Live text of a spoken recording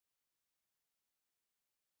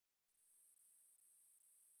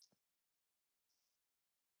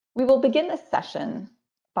We will begin this session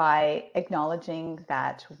by acknowledging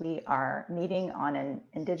that we are meeting on an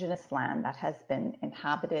Indigenous land that has been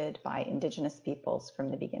inhabited by Indigenous peoples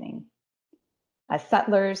from the beginning. As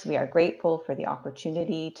settlers, we are grateful for the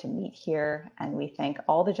opportunity to meet here, and we thank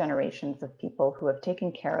all the generations of people who have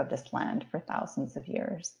taken care of this land for thousands of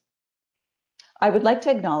years. I would like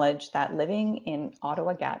to acknowledge that living in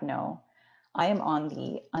Ottawa-Gatineau, I am on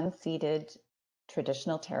the unceded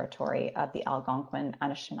traditional territory of the Algonquin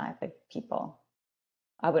Anishinaabe people.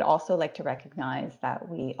 I would also like to recognize that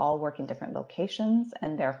we all work in different locations,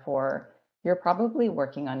 and therefore you're probably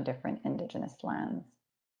working on different Indigenous lands.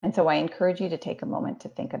 And so I encourage you to take a moment to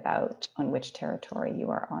think about on which territory you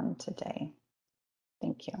are on today.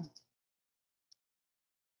 Thank you.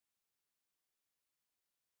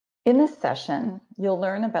 In this session, you'll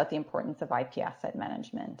learn about the importance of IP asset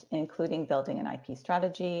management, including building an IP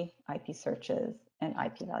strategy, IP searches, and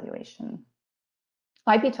IP valuation.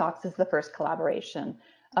 IP Talks is the first collaboration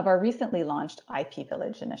of our recently launched IP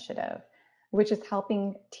Village initiative, which is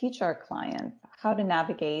helping teach our clients how to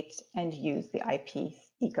navigate and use the IP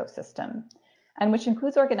ecosystem, and which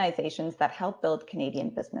includes organizations that help build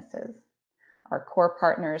Canadian businesses. Our core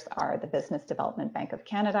partners are the Business Development Bank of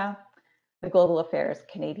Canada, the Global Affairs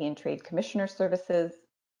Canadian Trade Commissioner Services,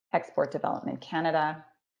 Export Development Canada,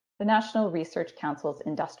 the National Research Council's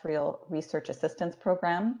Industrial Research Assistance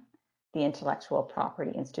Program, the Intellectual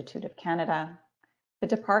Property Institute of Canada, the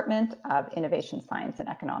Department of Innovation, Science and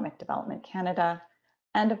Economic Development Canada,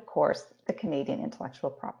 and of course, the Canadian Intellectual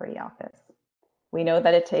Property Office. We know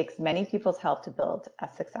that it takes many people's help to build a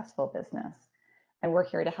successful business, and we're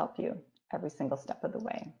here to help you every single step of the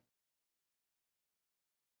way.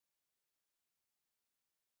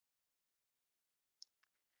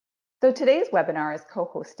 So today's webinar is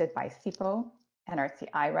co-hosted by CIPO,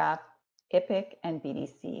 NRC-IRAP, IPIC, and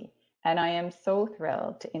BDC, and I am so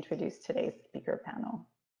thrilled to introduce today's speaker panel.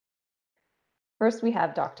 First, we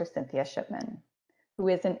have Dr. Cynthia Shippam, who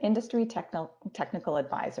is an industry technical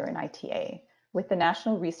advisor in ITA with the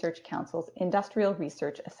National Research Council's Industrial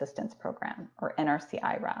Research Assistance Program, or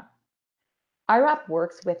NRC-IRAP. IRAP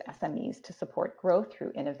works with SMEs to support growth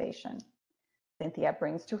through innovation. Cynthia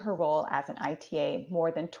brings to her role as an ITA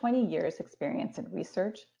more than 20 years experience in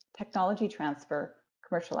research, technology transfer,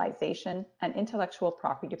 commercialization, and intellectual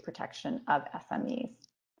property protection of SMEs.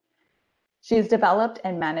 She has developed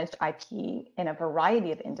and managed IP in a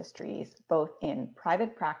variety of industries, both in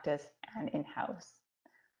private practice and in-house.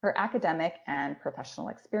 Her academic and professional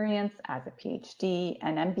experience as a PhD,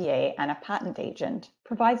 an MBA, and a patent agent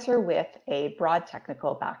provides her with a broad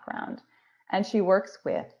technical background, and she works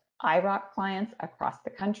with IRAP clients across the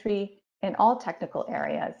country in all technical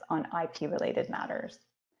areas on IP-related matters.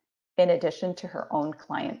 In addition to her own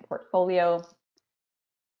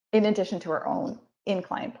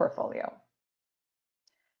in-client portfolio.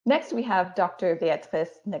 Next, we have Dr.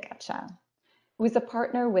 Béatrice T Ngatcha, who is a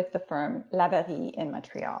partner with the firm Laverie in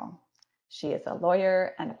Montreal. She is a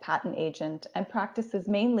lawyer and a patent agent and practices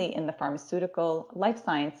mainly in the pharmaceutical, life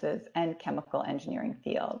sciences, and chemical engineering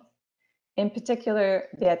fields. In particular,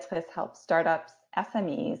 Béatrice helps startups,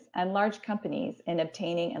 SMEs, and large companies in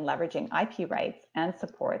obtaining and leveraging IP rights and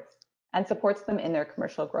supports them in their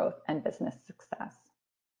commercial growth and business success.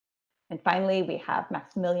 And finally, we have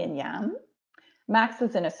Maximilian Yam. Max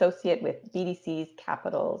is an associate with BDC's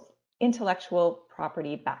Capital's intellectual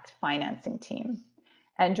property-backed financing team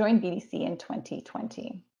and joined BDC in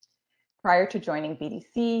 2020. Prior to joining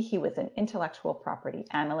BDC, he was an intellectual property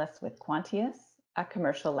analyst with Quantius, a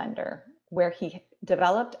commercial lender, where he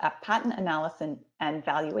developed a patent analysis and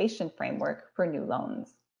valuation framework for new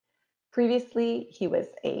loans. Previously, he was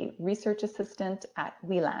a research assistant at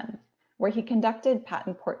WLAN, where he conducted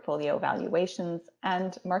patent portfolio valuations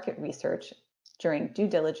and market research during due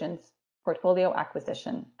diligence, portfolio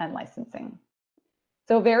acquisition, and licensing.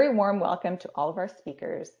 So a very warm welcome to all of our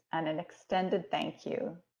speakers and an extended thank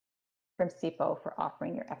you from CIPO for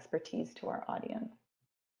offering your expertise to our audience.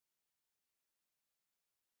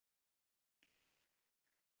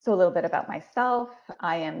 So a little bit about myself.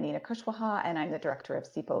 I am Nina Kushwaha, and I'm the director of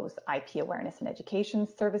CIPO's IP Awareness and Education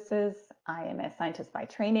Services. I am a scientist by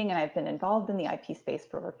training, and I've been involved in the IP space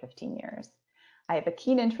for over 15 years. I have a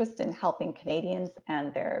keen interest in helping Canadians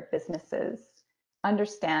and their businesses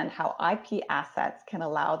understand how IP assets can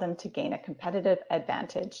allow them to gain a competitive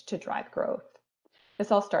advantage to drive growth.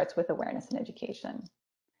 This all starts with awareness and education.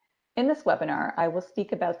 In this webinar, I will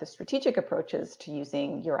speak about the strategic approaches to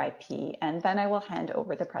using your IP, and then I will hand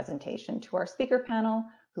over the presentation to our speaker panel,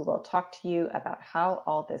 who will talk to you about how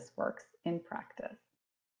all this works in practice.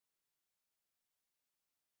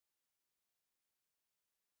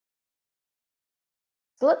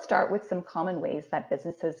 So let's start with some common ways that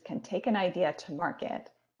businesses can take an idea to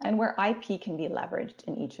market and where IP can be leveraged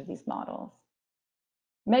in each of these models.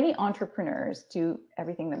 Many entrepreneurs do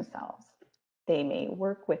everything themselves. They may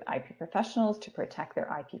work with IP professionals to protect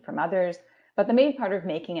their IP from others, but the main part of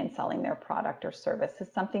making and selling their product or service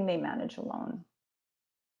is something they manage alone.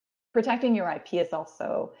 Protecting your IP is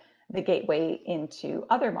also the gateway into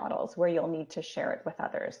other models where you'll need to share it with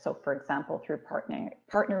others. So for example, through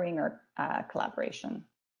partnering or collaboration.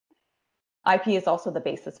 IP is also the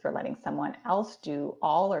basis for letting someone else do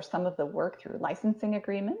all or some of the work through licensing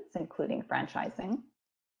agreements, including franchising.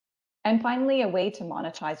 And finally, a way to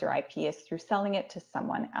monetize your IP is through selling it to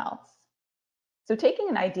someone else. So taking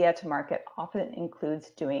an idea to market often includes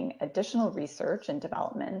doing additional research and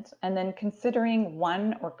development, and then considering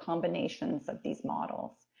one or combinations of these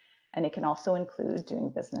models. And it can also include doing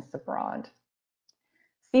business abroad.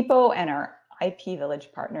 CIPO and our IP Village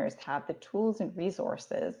partners have the tools and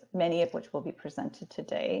resources, many of which will be presented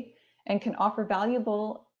today, and can offer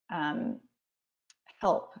valuable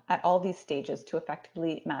help at all these stages to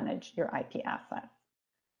effectively manage your IP assets.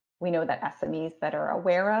 We know that SMEs that are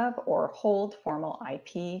aware of or hold formal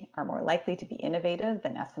IP are more likely to be innovative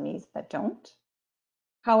than SMEs that don't.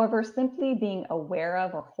 However, simply being aware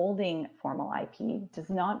of or holding formal IP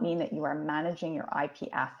does not mean that you are managing your IP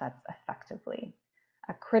assets effectively.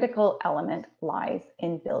 A critical element lies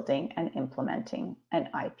in building and implementing an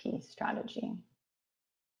IP strategy.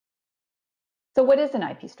 So what is an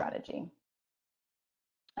IP strategy?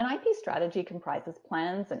 An IP strategy comprises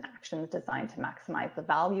plans and actions designed to maximize the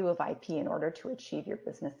value of IP in order to achieve your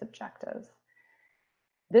business objectives.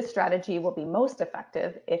 This strategy will be most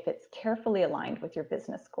effective if it's carefully aligned with your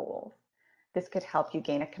business goals. This could help you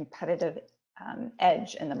gain a competitive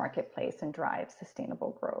edge in the marketplace and drive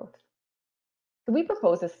sustainable growth. So we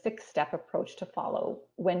propose a 6-step approach to follow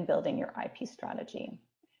when building your IP strategy.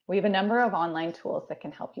 We have a number of online tools that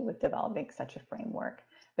can help you with developing such a framework.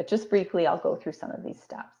 But just briefly, I'll go through some of these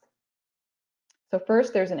steps. So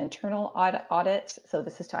first, there's an internal audit. So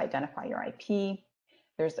this is to identify your IP.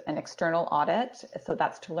 There's an external audit. So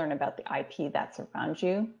that's to learn about the IP that's around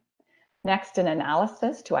you. Next, an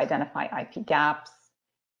analysis to identify IP gaps,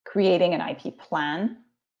 creating an IP plan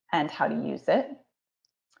and how to use it.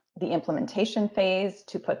 The implementation phase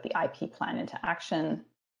to put the IP plan into action.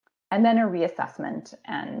 And then a reassessment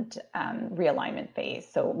and realignment phase.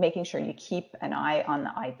 So making sure you keep an eye on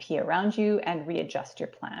the IP around you and readjust your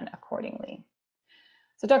plan accordingly.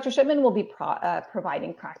 So Dr. Shippam will be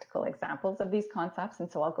providing practical examples of these concepts.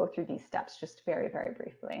 And so I'll go through these steps just very, very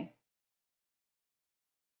briefly.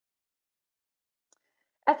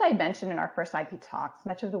 As I mentioned in our first IP talks,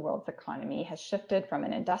 much of the world's economy has shifted from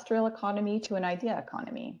an industrial economy to an idea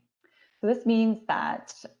economy. So this means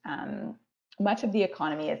that much of the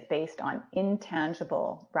economy is based on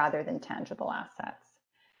intangible rather than tangible assets.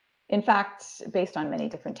 In fact, based on many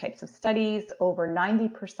different types of studies, over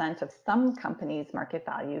 90% of some companies' market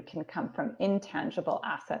value can come from intangible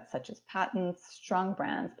assets such as patents, strong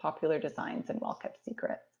brands, popular designs, and well-kept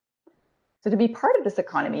secrets. So to be part of this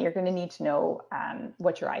economy, you're going to need to know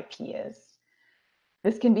what your IP is.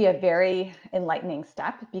 This can be a very enlightening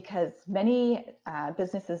step because many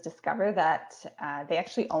businesses discover that they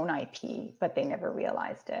actually own IP, but they never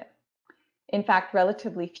realized it. In fact,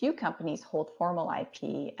 relatively few companies hold formal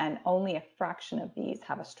IP, and only a fraction of these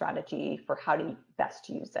have a strategy for how to best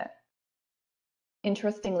use it.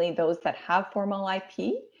 Interestingly, those that have formal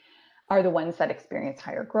IP are the ones that experience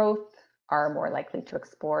higher growth, are more likely to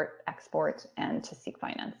export, and to seek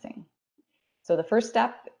financing. So the first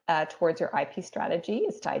step towards your IP strategy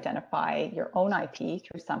is to identify your own IP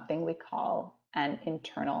through something we call an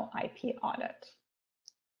internal IP audit.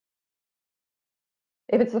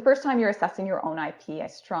 If it's the first time you're assessing your own IP, I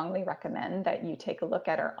strongly recommend that you take a look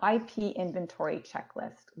at our IP inventory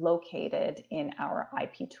checklist located in our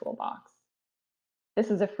IP toolbox.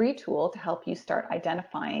 This is a free tool to help you start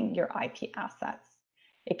identifying your IP assets.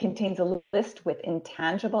 It contains a list with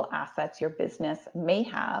intangible assets your business may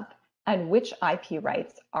have and which IP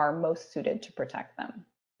rights are most suited to protect them.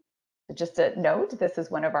 So just a note, this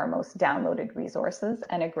is one of our most downloaded resources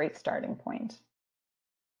and a great starting point.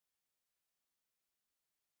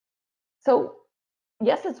 So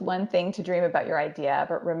yes, it's one thing to dream about your idea,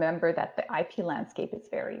 but remember that the IP landscape is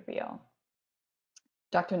very real.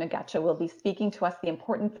 Dr. Ngatcha will be speaking to us the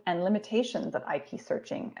importance and limitations of IP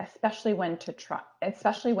searching, especially when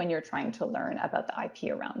you're trying to learn about the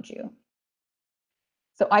IP around you.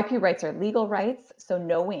 So IP rights are legal rights, so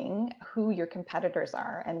knowing who your competitors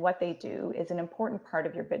are and what they do is an important part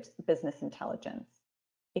of your business intelligence.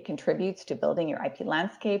 It contributes to building your IP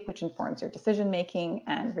landscape, which informs your decision-making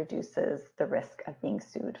and reduces the risk of being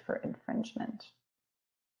sued for infringement.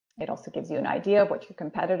 It also gives you an idea of what your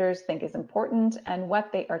competitors think is important and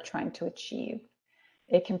what they are trying to achieve.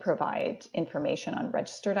 It can provide information on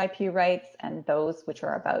registered IP rights and those which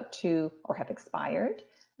are about to or have expired,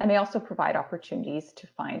 and may also provide opportunities to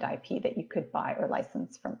find IP that you could buy or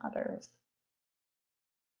license from others.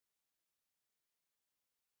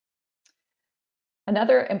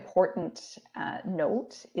 Another important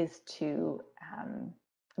note is to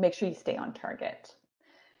make sure you stay on target.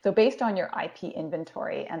 So based on your IP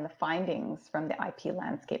inventory and the findings from the IP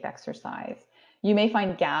landscape exercise, you may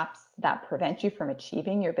find gaps that prevent you from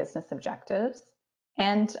achieving your business objectives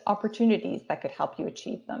and opportunities that could help you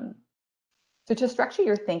achieve them. So to structure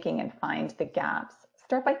your thinking and find the gaps,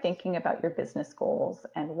 start by thinking about your business goals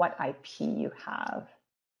and what IP you have.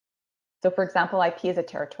 So for example, IP is a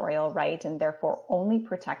territorial right and therefore only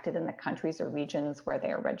protected in the countries or regions where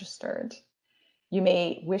they are registered. You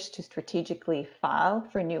may wish to strategically file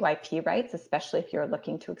for new IP rights, especially if you're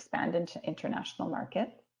looking to expand into international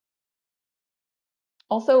markets.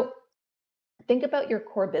 Also, think about your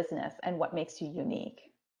core business and what makes you unique.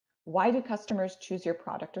 Why do customers choose your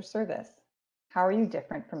product or service? How are you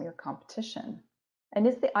different from your competition? And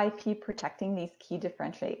is the IP protecting these key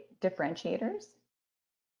differentiators?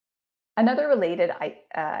 Another related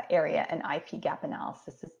area in IP gap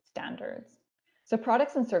analysis is standards. So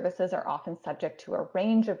products and services are often subject to a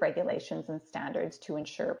range of regulations and standards to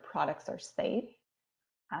ensure products are safe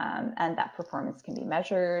and that performance can be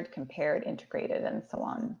measured, compared, integrated, and so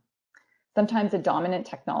on. Sometimes a dominant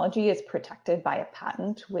technology is protected by a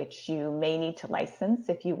patent, which you may need to license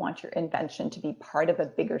if you want your invention to be part of a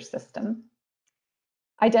bigger system.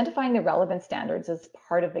 Identifying the relevant standards is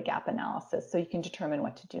part of the gap analysis, so you can determine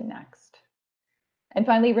what to do next. And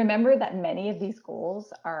finally, remember that many of these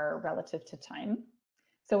goals are relative to time.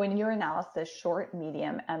 So in your analysis, short,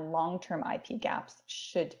 medium, and long-term IP gaps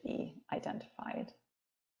should be identified.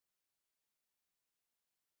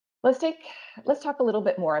 Let's talk a little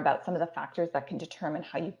bit more about some of the factors that can determine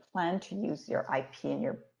how you plan to use your IP in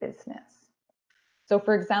your business. So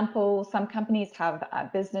for example, some companies have a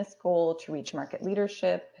business goal to reach market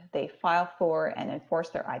leadership. They file for and enforce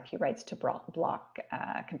their IP rights to block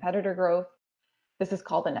competitor growth. This is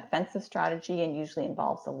called an offensive strategy and usually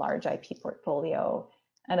involves a large IP portfolio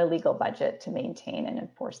and a legal budget to maintain and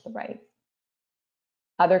enforce the rights.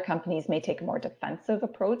 Other companies may take a more defensive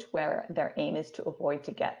approach where their aim is to avoid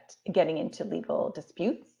getting into legal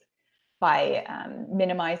disputes by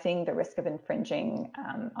minimizing the risk of infringing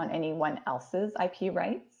on anyone else's IP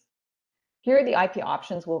rights. Here, the IP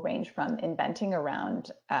options will range from inventing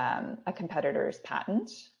around a competitor's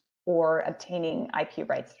patent or obtaining IP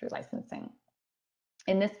rights through licensing.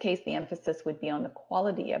 In this case, the emphasis would be on the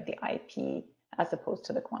quality of the IP as opposed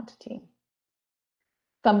to the quantity.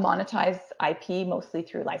 Some monetize IP mostly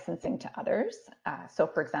through licensing to others. So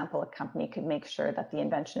for example, a company could make sure that the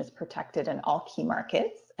invention is protected in all key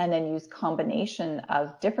markets and then use combination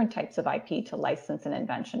of different types of IP to license an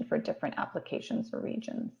invention for different applications or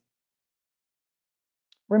regions.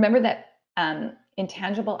 Remember that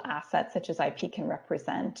intangible assets such as IP can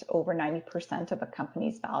represent over 90% of a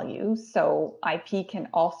company's value. So IP can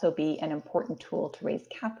also be an important tool to raise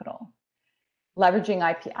capital. Leveraging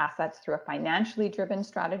IP assets through a financially driven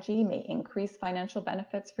strategy may increase financial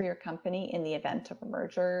benefits for your company in the event of a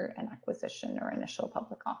merger, an acquisition, or initial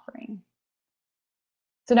public offering.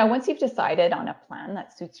 So now once you've decided on a plan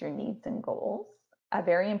that suits your needs and goals, a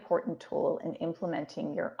very important tool in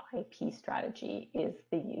implementing your IP strategy is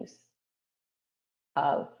the use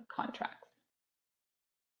of contracts.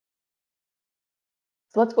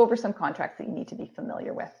 So let's go over some contracts that you need to be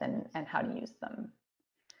familiar with and how to use them.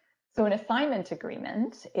 So an assignment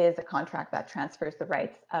agreement is a contract that transfers the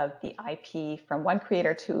rights of the IP from one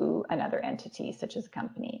creator to another entity, such as a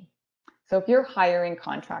company. So if you're hiring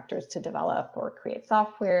contractors to develop or create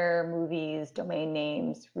software, movies, domain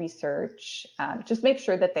names, research, just make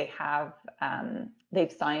sure that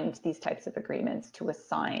they've signed these types of agreements to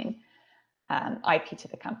assign IP to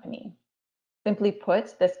the company. Simply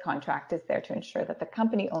put, this contract is there to ensure that the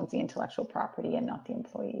company owns the intellectual property and not the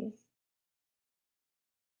employees.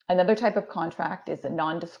 Another type of contract is a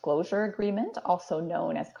non-disclosure agreement, also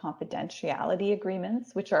known as confidentiality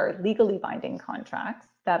agreements, which are legally binding contracts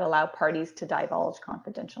that allow parties to divulge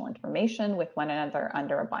confidential information with one another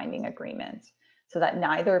under a binding agreement, so that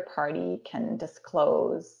neither party can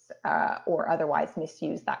disclose or otherwise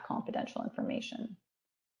misuse that confidential information.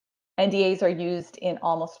 NDAs are used in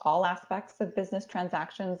almost all aspects of business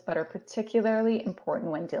transactions, but are particularly important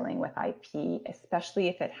when dealing with IP, especially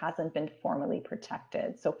if it hasn't been formally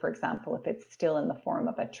protected. So for example, if it's still in the form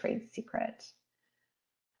of a trade secret.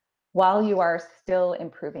 While you are still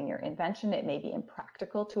improving your invention, it may be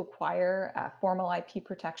impractical to acquire formal IP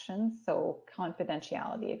protections, so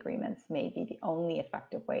confidentiality agreements may be the only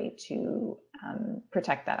effective way to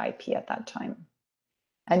protect that IP at that time.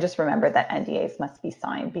 And just remember that NDAs must be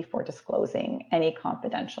signed before disclosing any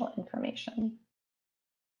confidential information.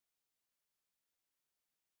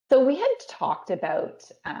 So we had talked about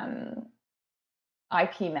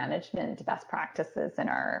IP management best practices in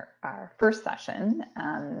our first session.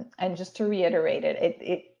 And just to reiterate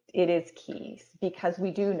it is key, because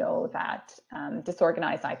we do know that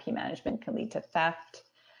disorganized IP management can lead to theft,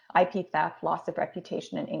 IP theft, loss of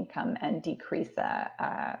reputation and income, and decrease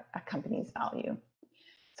a company's value.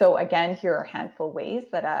 So again, here are a handful of ways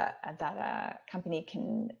that a company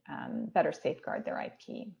can better safeguard their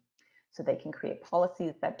IP. So they can create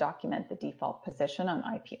policies that document the default position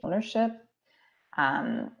on IP ownership.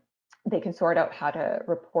 They can sort out how to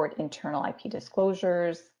report internal IP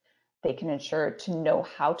disclosures. They can ensure to know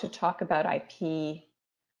how to talk about IP,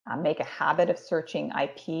 make a habit of searching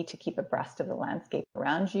IP to keep abreast of the landscape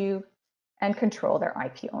around you, and control their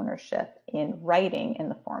IP ownership in writing in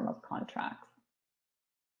the form of contracts.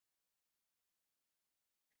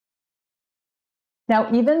 Now,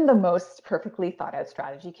 even the most perfectly thought out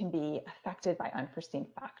strategy can be affected by unforeseen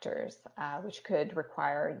factors, which could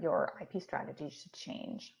require your IP strategy to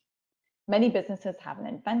change. Many businesses have an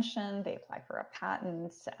invention, they apply for a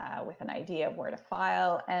patent with an idea of where to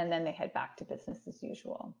file, and then they head back to business as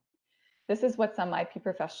usual. This is what some IP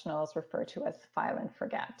professionals refer to as file and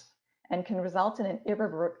forget, and can result in an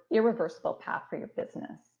irreversible path for your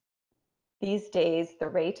business. These days, the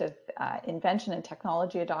rate of invention and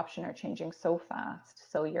technology adoption are changing so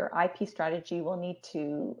fast, so your IP strategy will need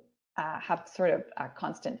to have sort of a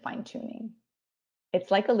constant fine-tuning. It's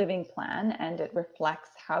like a living plan, and it reflects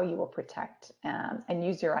how you will protect and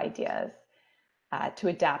use your ideas to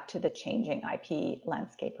adapt to the changing IP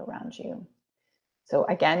landscape around you. So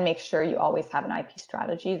again, make sure you always have an IP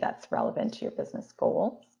strategy that's relevant to your business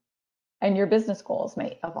goals. And your business goals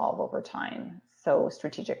may evolve over time. So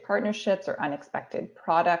strategic partnerships or unexpected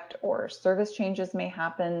product or service changes may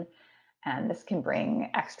happen, and this can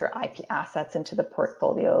bring extra IP assets into the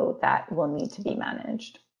portfolio that will need to be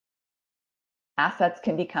managed. Assets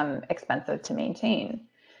can become expensive to maintain.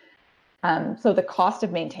 So the cost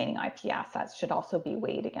of maintaining IP assets should also be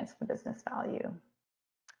weighed against the business value.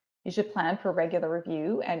 You should plan for regular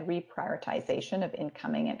review and reprioritization of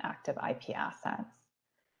incoming and active IP assets.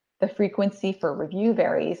 The frequency for review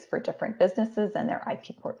varies for different businesses and their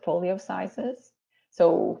IP portfolio sizes.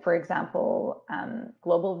 So for example,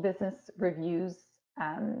 global business reviews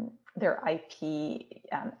their IP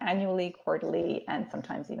annually, quarterly, and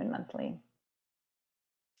sometimes even monthly.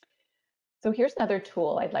 So here's another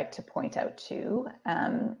tool I'd like to point out too.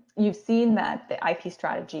 You've seen that the IP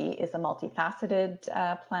strategy is a multifaceted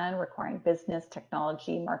plan requiring business,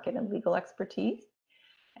 technology, market, and legal expertise.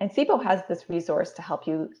 And CIPO has this resource to help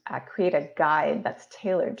you create a guide that's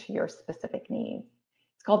tailored to your specific needs.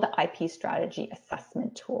 It's called the IP Strategy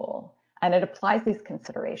Assessment Tool, and it applies these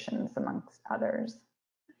considerations amongst others.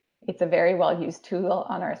 It's a very well-used tool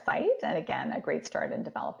on our site, and again, a great start in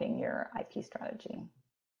developing your IP strategy.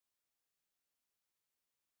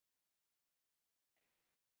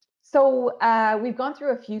 So we've gone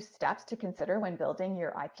through a few steps to consider when building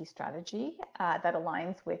your IP strategy that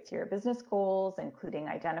aligns with your business goals, including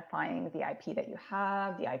identifying the IP that you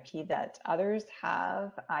have, the IP that others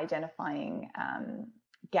have, identifying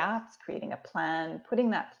gaps, creating a plan, putting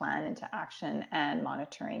that plan into action, and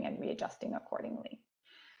monitoring and readjusting accordingly.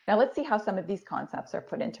 Now let's see how some of these concepts are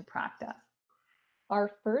put into practice. Our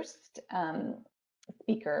first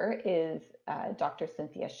speaker is Dr.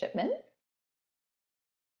 Cynthia Shippam.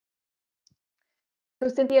 So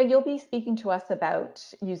Cynthia, you'll be speaking to us about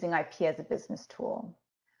using IP as a business tool.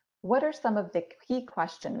 What are some of the key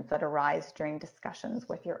questions that arise during discussions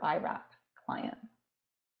with your IRAP client?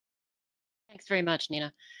 Thanks very much,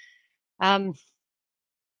 Nina. The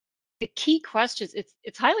key questions,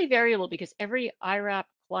 it's highly variable because every IRAP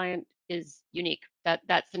client is unique.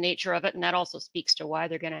 That's the nature of it, and that also speaks to why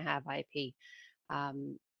they're going to have IP.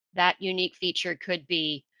 That unique feature could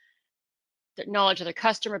be the knowledge of their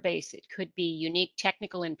customer base. It could be unique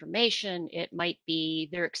technical information. It might be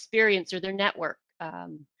their experience or their network.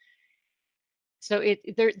 So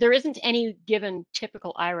there isn't any given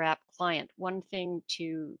typical IRAP client. One thing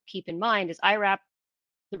to keep in mind is IRAP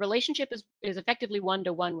the relationship is effectively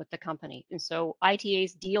one-to-one with the company. And so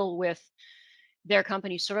ITAs deal with their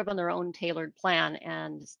company sort of on their own tailored plan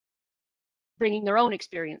and bringing their own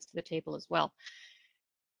experience to the table as well.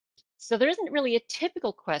 So there isn't really a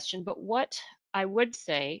typical question, but what I would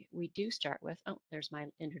say we do start with, oh, there's my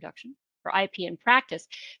introduction for IP in practice.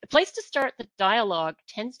 The place to start the dialogue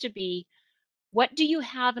tends to be, what do you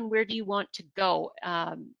have and where do you want to go?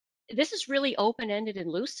 This is really open-ended and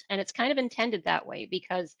loose, and it's kind of intended that way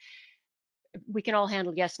because we can all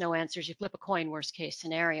handle yes, no answers. You flip a coin, worst case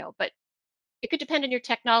scenario, but it could depend on your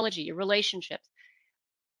technology, your relationships.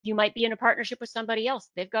 You might be in a partnership with somebody else.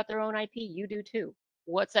 They've got their own IP, you do too.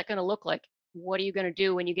 What's that going to look like? What are you going to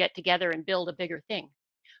do when you get together and build a bigger thing?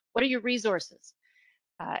 What are your resources?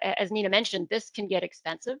 As Nina mentioned, this can get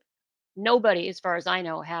expensive. Nobody, as far as I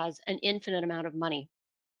know, has an infinite amount of money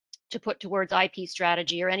to put towards IP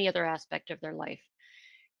strategy or any other aspect of their life.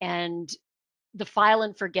 And the file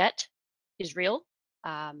and forget is real.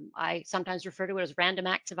 I sometimes refer to it as random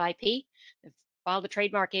acts of IP. File the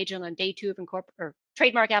trademark agent on day 2 of or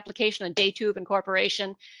trademark application on day 2 of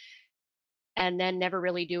incorporation, and then never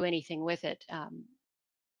really do anything with it.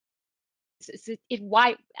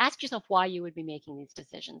 Why, ask yourself why you would be making these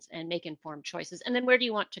decisions and make informed choices. And then where do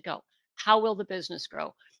you want to go? How will the business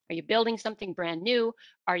grow? Are you building something brand new?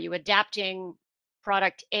 Are you adapting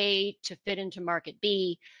product A to fit into market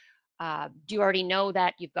B? Do you already know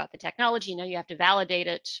that you've got the technology? Now you have to validate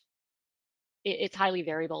it. It's highly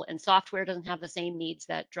variable, and software doesn't have the same needs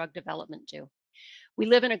that drug development do. We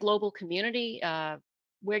live in a global community.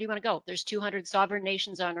 Where do you want to go? There's 200 sovereign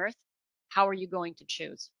nations on Earth. How are you going to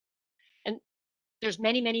choose? And there's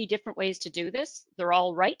many, many different ways to do this. They're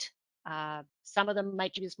all right. Some of them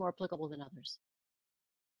might be more applicable than others.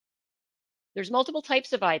 There's multiple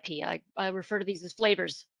types of IP. I refer to these as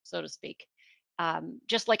flavors, so to speak.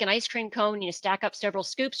 Just like an ice cream cone, you stack up several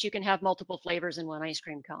scoops, you can have multiple flavors in one ice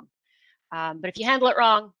cream cone. But if you handle it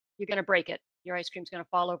wrong, you're going to break it. Your ice cream's going to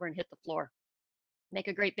fall over and hit the floor. Make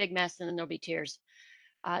a great big mess, and then there'll be tears.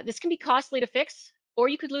 This can be costly to fix, or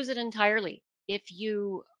you could lose it entirely. If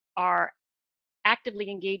you are actively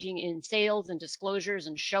engaging in sales and disclosures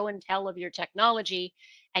and show and tell of your technology,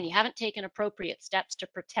 and you haven't taken appropriate steps to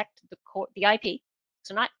protect the IP.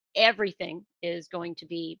 So not everything is going to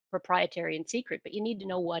be proprietary and secret, but you need to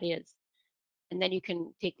know what is, and then you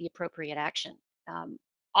can take the appropriate action.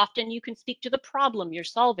 Often you can speak to the problem you're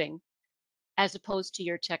solving as opposed to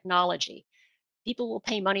your technology. People will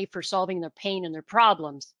pay money for solving their pain and their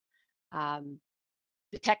problems.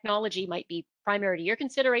 The technology might be primary to your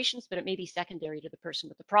considerations, but it may be secondary to the person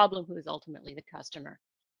with the problem, who is ultimately the customer.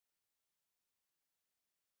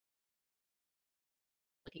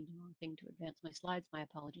 Clicking the wrong thing to advance my slides. My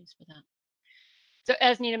apologies for that. So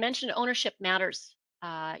as Nina mentioned, ownership matters.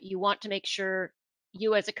 You want to make sure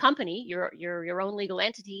you as a company, your own legal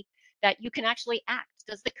entity, that you can actually act.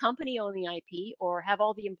 Does the company own the IP, or have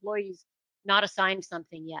all the employees not assigned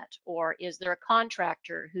something yet? Or is there a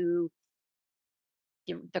contractor who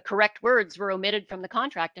the correct words were omitted from the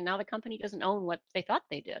contract and now the company doesn't own what they thought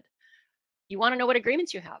they did? You want to know what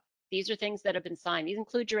agreements you have. These are things that have been signed. These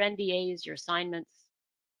include your NDAs, your assignments,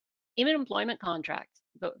 even employment contracts.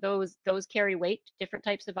 Those carry weight. Different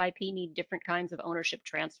types of IP need different kinds of ownership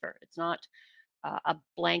transfer. It's not a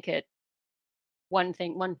blanket one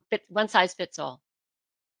size fits all.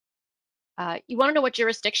 You want to know what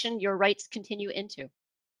jurisdiction your rights continue into.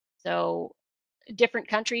 So different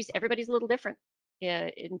countries, everybody's a little different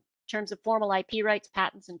in terms of formal IP rights,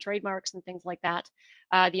 patents, and trademarks and things like that.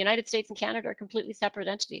 The United States and Canada are completely separate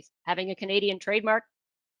entities. Having a Canadian trademark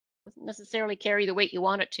doesn't necessarily carry the weight you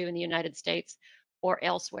want it to in the United States or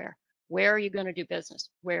elsewhere. Where are you going to do business?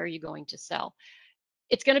 Where are you going to sell?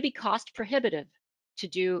 It's going to be cost prohibitive to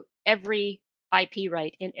do every IP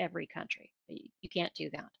right in every country. You can't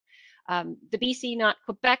do that. The BC, not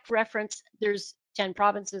Quebec reference, there's 10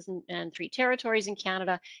 provinces and 3 territories in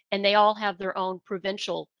Canada, and they all have their own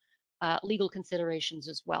provincial legal considerations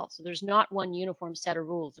as well. So there's not one uniform set of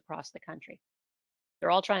rules across the country.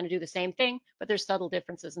 They're all trying to do the same thing, but there's subtle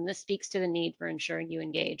differences, and this speaks to the need for ensuring you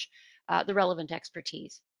engage the relevant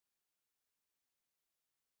expertise.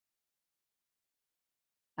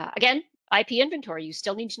 Again, IP inventory, you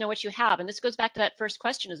still need to know what you have, and this goes back to that first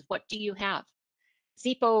question, is what do you have?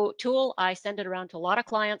 CIPO tool, I send it around to a lot of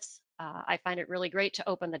clients. I find it really great to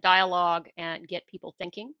open the dialogue and get people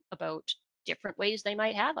thinking about different ways they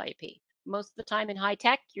might have IP. Most of the time in high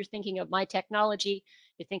tech, you're thinking of my technology,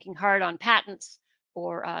 you're thinking hard on patents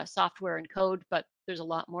or software and code, but there's a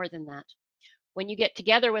lot more than that. When you get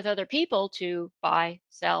together with other people to buy,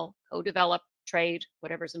 sell, co-develop, trade,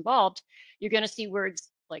 whatever's involved, you're going to see words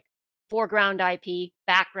like foreground IP,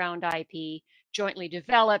 background IP, jointly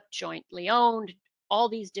developed, jointly owned, all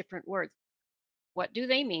these different words. What do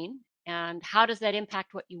they mean? And how does that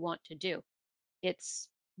impact what you want to do? It's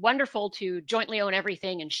wonderful to jointly own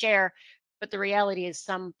everything and share, but the reality is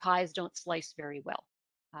some pies don't slice very well.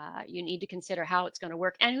 You need to consider how it's going to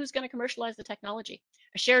work and who's going to commercialize the technology.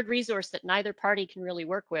 A shared resource that neither party can really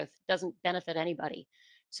work with doesn't benefit anybody.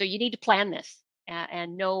 So you need to plan this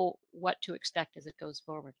and know what to expect as it goes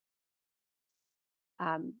forward.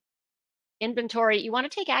 Inventory, you want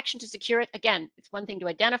to take action to secure it. Again, it's one thing to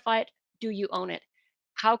identify it. Do you own it?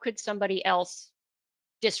 How could somebody else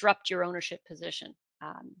disrupt your ownership position?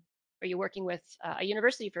 Are you working with a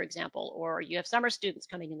university, for example, or you have summer students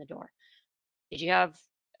coming in the door? Did you have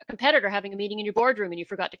a competitor having a meeting in your boardroom and you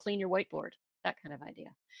forgot to clean your whiteboard? That kind of idea.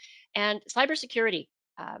 And cybersecurity,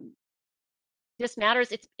 this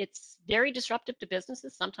matters. It's very disruptive to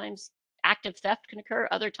businesses. Sometimes active theft can occur.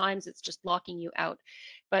 Other times it's just locking you out.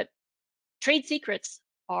 But trade secrets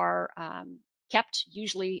are kept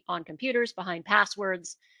usually on computers behind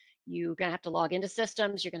passwords. You're going to have to log into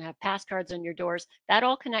systems. You're going to have passcards on your doors. That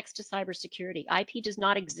all connects to cybersecurity. IP does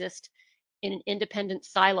not exist in an independent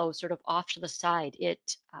silo sort of off to the side. It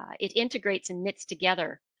integrates and knits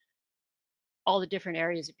together all the different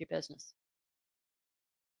areas of your business.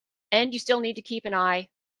 And you still need to keep an eye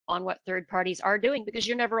on what third parties are doing because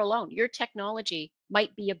you're never alone. Your technology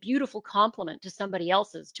might be a beautiful complement to somebody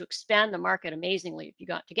else's to expand the market amazingly if you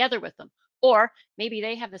got together with them. Or maybe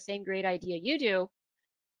they have the same great idea you do,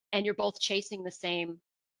 and you're both chasing the same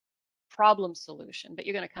problem solution, but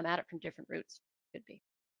you're going to come at it from different routes. Could be.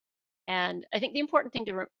 And I think the important thing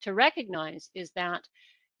to recognize is that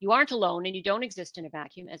you aren't alone and you don't exist in a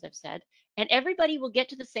vacuum, as I've said, and everybody will get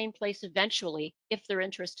to the same place eventually if they're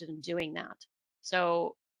interested in doing that.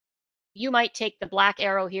 So you might take the black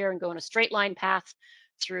arrow here and go in a straight line path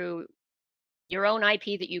through your own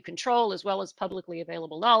IP that you control, as well as publicly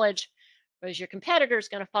available knowledge, whereas your competitor is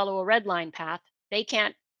going to follow a red line path. They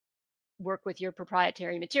can't work with your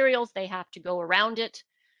proprietary materials. They have to go around it,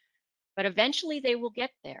 but eventually they will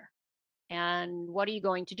get there. And what are you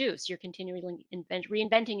going to do? So you're continually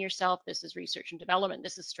reinventing yourself. This is research and development.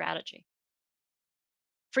 This is strategy.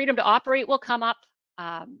 Freedom to operate will come up.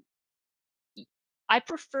 I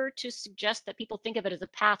prefer to suggest that people think of it as a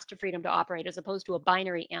path to freedom to operate as opposed to a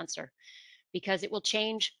binary answer, because it will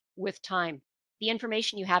change with time. The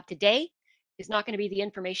information you have today is not going to be the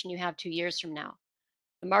information you have 2 years from now.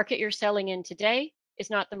 The market you're selling in today is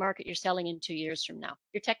not the market you're selling in 2 years from now.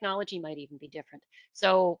 Your technology might even be different.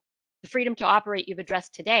 So the freedom to operate you've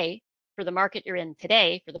addressed today for the market you're in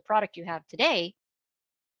today, for the product you have today,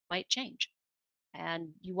 might change.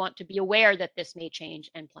 And you want to be aware that this may change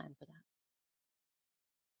and plan for that.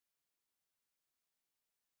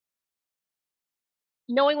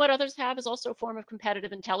 Knowing what others have is also a form of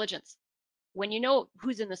competitive intelligence. When you know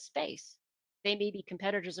who's in the space, they may be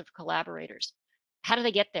competitors or collaborators. How do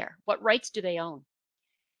they get there? What rights do they own?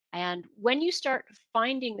 And when you start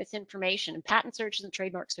finding this information, and patent searches and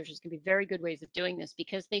trademark searches can be very good ways of doing this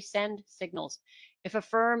because they send signals. If a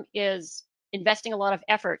firm is investing a lot of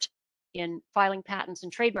effort in filing patents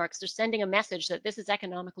and trademarks, they're sending a message that this is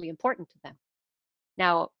economically important to them.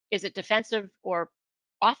 Now, is it defensive or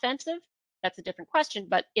offensive? That's a different question,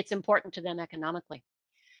 but it's important to them economically.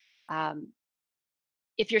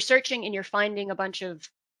 If you're searching and you're finding a bunch of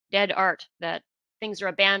dead art, that things are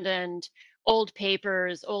abandoned, old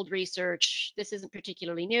papers, old research, this isn't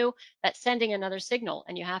particularly new, that's sending another signal,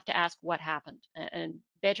 and you have to ask what happened. And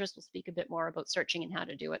Béatrice will speak a bit more about searching and how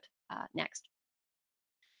to do it next.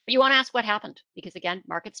 But you want to ask what happened, because again,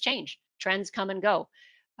 markets change, trends come and go.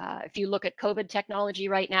 If you look at COVID technology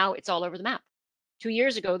right now, it's all over the map. 2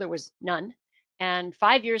 years ago, there was none. And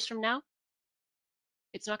 5 years from now,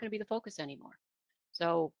 it's not going to be the focus anymore.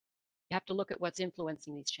 So you have to look at what's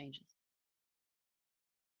influencing these changes.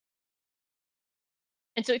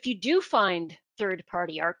 And so if you do find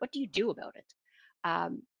third-party art, what do you do about it?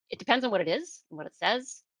 It depends on what it is and what it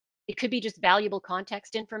says. It could be just valuable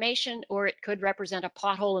context information, or it could represent a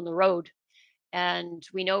pothole in the road. And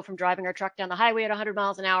we know from driving our truck down the highway at 100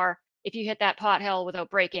 miles an hour, if you hit that pothole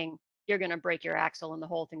without braking, you're going to break your axle and the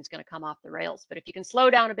whole thing's going to come off the rails. But if you can slow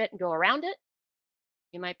down a bit and go around it,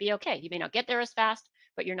 you might be okay. You may not get there as fast,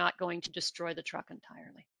 but you're not going to destroy the truck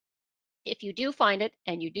entirely. If you do find it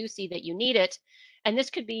and you do see that you need it, and this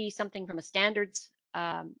could be something from a standards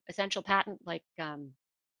essential patent, like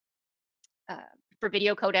for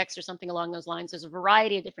video codecs or something along those lines, there's a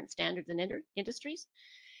variety of different standards in industries.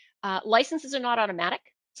 Licenses are not automatic.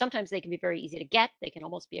 Sometimes they can be very easy to get. They can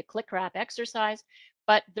almost be a click wrap exercise,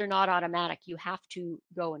 but they're not automatic. You have to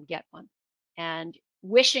go and get one. And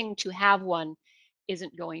wishing to have one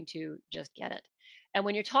isn't going to just get it. And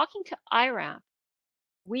when you're talking to IRAP,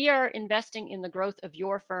 we are investing in the growth of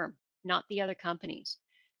your firm, not the other companies.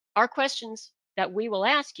 Our questions that we will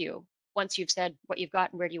ask you once you've said what you've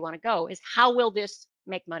got and where do you want to go is, how will this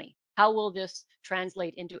make money? How will this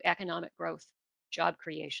translate into economic growth, job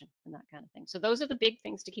creation, and that kind of thing? So those are the big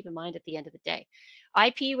things to keep in mind at the end of the day.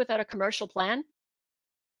 IP without a commercial plan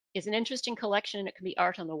is an interesting collection, and it can be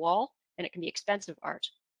art on the wall, and it can be expensive art.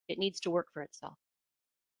 It needs to work for itself.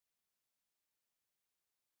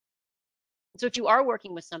 So if you are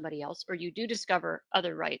working with somebody else, or you do discover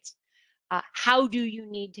other rights, how do you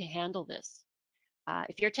need to handle this?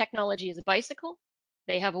 If your technology is a bicycle,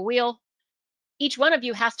 they have a wheel. Each one of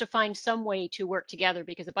you has to find some way to work together,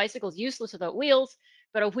 because a bicycle is useless without wheels,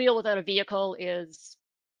 but a wheel without a vehicle is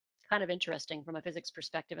kind of interesting from a physics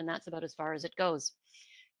perspective, and that's about as far as it goes.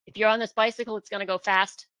 If you're on this bicycle, it's going to go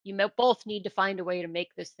fast. You both need to find a way to make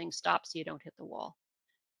this thing stop so you don't hit the wall.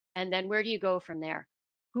 And then where do you go from there?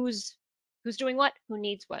 Who's doing what? Who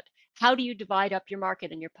needs what? How do you divide up your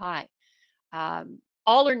market and your pie?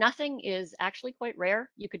 All or nothing is actually quite rare.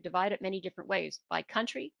 You could divide it many different ways: by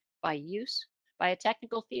country, by use, by a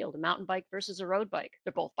technical field, a mountain bike versus a road bike.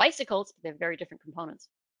 They're both bicycles, but they have very different components.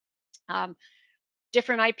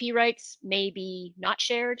 Different IP rights may be not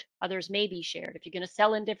shared, others may be shared. If you're going to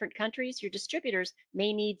sell in different countries, your distributors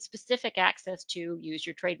may need specific access to use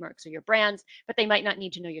your trademarks or your brands, but they might not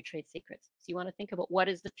need to know your trade secrets. So you want to think about what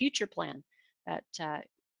is the future plan that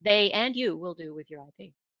they and you will do with your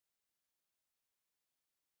IP.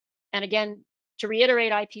 And again, to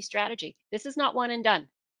reiterate IP strategy, this is not one and done.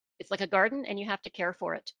 It's like a garden, and you have to care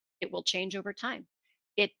for it. It will change over time.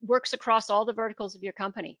 It works across all the verticals of your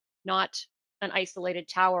company, not an isolated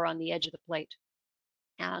tower on the edge of the plate.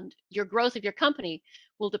 And your growth of your company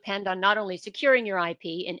will depend on not only securing your IP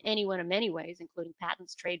in any one of many ways, including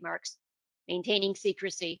patents, trademarks, maintaining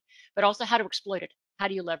secrecy, but also how to exploit it. How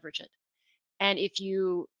do you leverage it? And if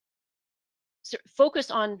you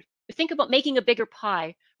focus on, think about making a bigger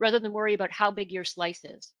pie rather than worry about how big your slice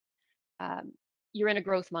is, you're in a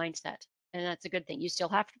growth mindset, and that's a good thing. You still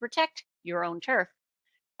have to protect your own turf,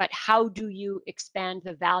 but how do you expand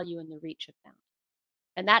the value and the reach of that?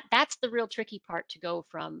 And that's the real tricky part, to go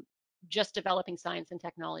from just developing science and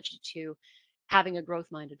technology to having a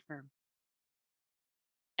growth-minded firm.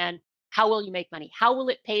 And how will you make money? How will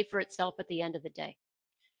it pay for itself at the end of the day?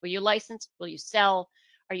 Will you license? Will you sell?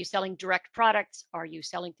 Are you selling direct products? Are you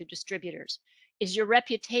selling through distributors? Is your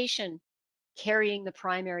reputation carrying the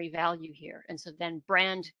primary value here? And so then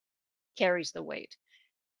brand carries the weight.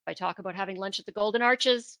 If I talk about having lunch at the Golden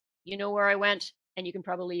Arches, you know where I went, and you can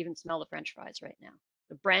probably even smell the French fries right now.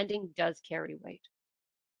 The branding does carry weight.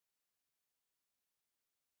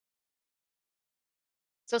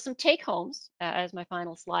 So some take homes as my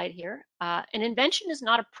final slide here. An invention is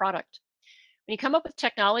not a product. When you come up with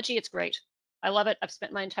technology, it's great. I love it. I've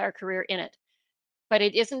spent my entire career in it. But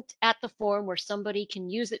it isn't at the form where somebody can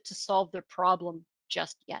use it to solve their problem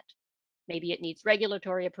just yet. Maybe it needs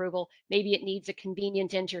regulatory approval. Maybe it needs a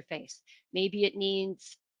convenient interface. Maybe it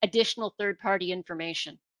needs additional third-party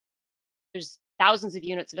information. There's thousands of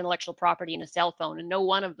units of intellectual property in a cell phone, and no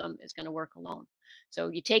one of them is going to work alone. So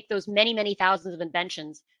you take those many, many thousands of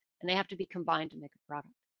inventions, and they have to be combined to make a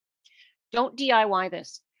product. Don't DIY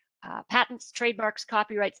this. Patents, trademarks,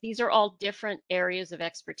 copyrights, these are all different areas of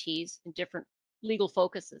expertise and different legal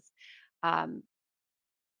focuses. A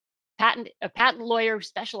patent lawyer who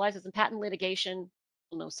specializes in patent litigation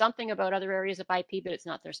will know something about other areas of IP, but it's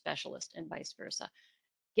not their specialist, and vice versa.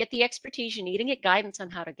 Get the expertise you need and get guidance on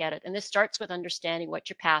how to get it. And this starts with understanding what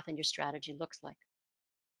your path and your strategy looks like.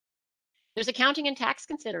 There's accounting and tax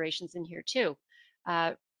considerations in here too.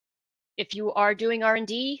 If you are doing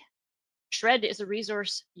R&D, Shred is a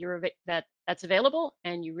resource that's available,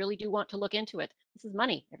 and you really do want to look into it. This is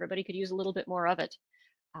money. Everybody could use a little bit more of it.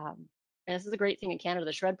 And this is a great thing in Canada.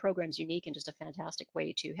 The Shred program is unique and just a fantastic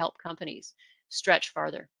way to help companies stretch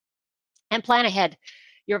farther. And plan ahead.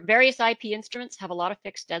 Your various IP instruments have a lot of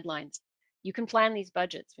fixed deadlines. You can plan these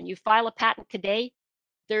budgets. When you file a patent today,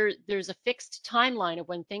 there's a fixed timeline of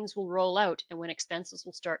when things will roll out and when expenses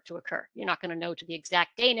will start to occur. You're not going to know to the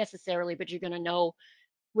exact day necessarily, but you're going to know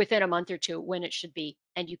within a month or two when it should be,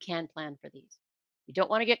 and you can plan for these. You don't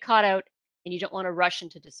want to get caught out, and you don't want to rush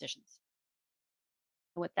into decisions.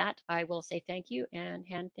 And with that, I will say thank you and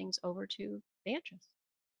hand things over to Béatrice.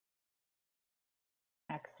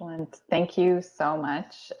 Excellent. Thank you so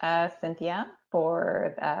much, Cynthia,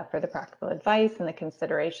 for the practical advice and the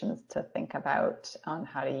considerations to think about on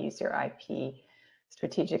how to use your IP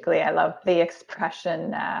strategically. I love the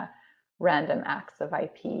expression random acts of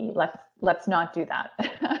IP. Let's not do that.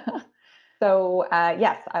 So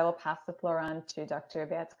yes, I will pass the floor on to Dr.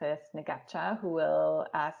 Béatrice Ngatcha, who will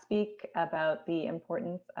speak about the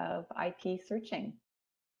importance of IP searching.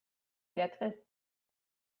 Béatrice.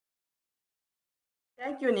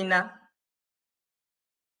 Thank you, Nina.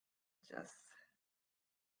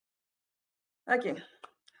 Okay.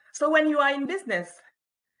 So when you are in business,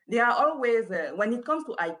 there are always, when it comes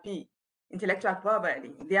to IP, intellectual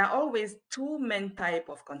property, there are always two main types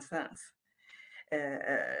of concerns.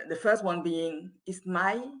 The first one being, is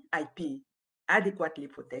my IP adequately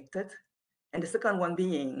protected? And the second one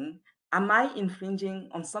being, am I infringing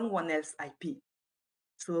on someone else's IP?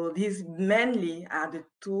 So these mainly are the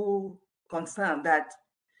two concerns that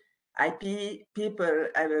IP people,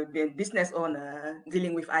 business owner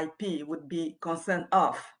dealing with IP would be concerned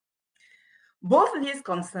of. Both of these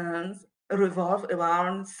concerns revolve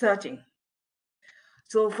around searching.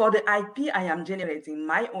 So for the IP I am generating,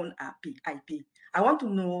 my own IP, I want to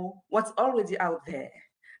know what's already out there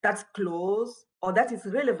that's close or that is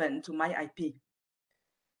relevant to my IP.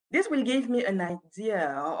 This will give me an idea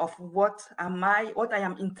of what I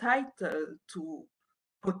am entitled to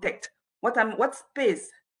protect, what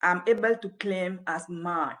space I'm able to claim as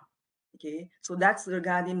mine. Okay, so that's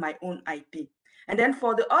regarding my own IP. And then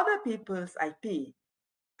for the other people's IP,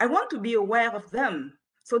 I want to be aware of them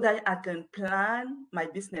so that I can plan my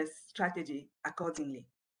business strategy accordingly.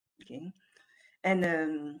 Okay,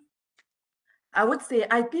 and I would say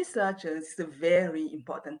IP searches is a very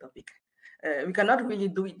important topic. We cannot really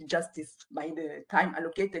do it justice by the time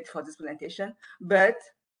allocated for this presentation, but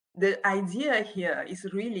the idea here is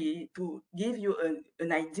really to give you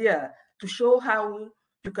an idea to show how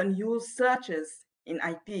you can use searches in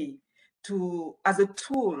IP as a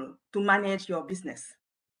tool to manage your business.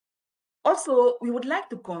 Also, we would like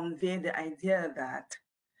to convey the idea that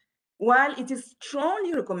while it is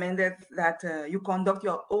strongly recommended that you conduct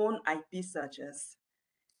your own IP searches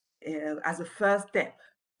as a first step,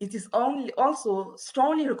 it is also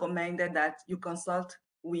strongly recommended that you consult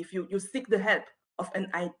you seek the help of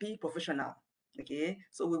an IP professional. Okay,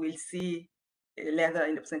 so we will see later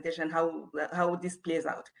in the presentation how this plays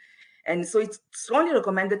out. And so it's strongly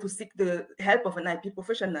recommended to seek the help of an IP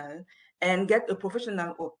professional and get a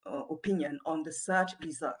professional opinion on the search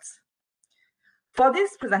results. For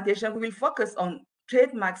this presentation, we will focus on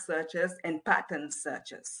trademark searches and patent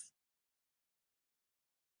searches.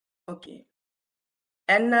 Okay.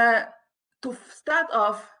 And to start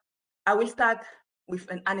off, I will start with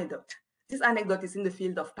an anecdote. This anecdote is in the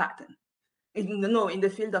field of patent. In the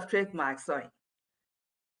field of trademark, sorry.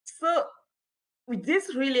 So with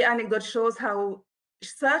this really anecdote shows how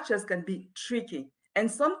searches can be tricky. And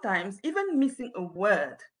sometimes even missing a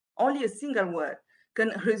word, only a single word, can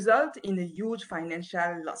result in a huge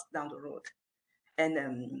financial loss down the road. And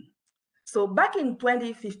so back in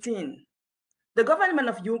 2015, the government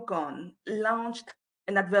of Yukon launched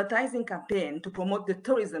an advertising campaign to promote the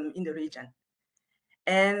tourism in the region.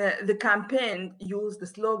 And the campaign used the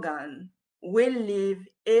slogan, "We'll leave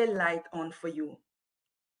a light on for you."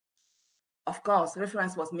 Of course,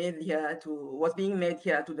 reference was being made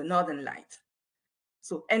here to the Northern Lights.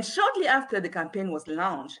 So, and shortly after the campaign was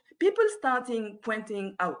launched, people started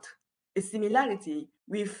pointing out a similarity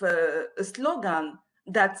with a slogan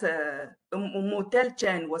that a motel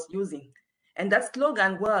chain was using. And that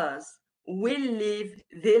slogan was, "We'll leave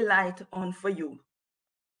the light on for you."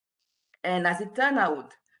 And as it turned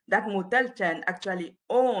out, that motel chain actually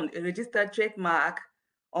owned a registered trademark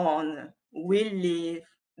on "We'll leave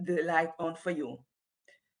the light on for you."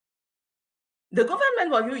 The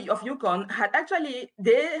government of Yukon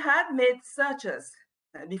had made searches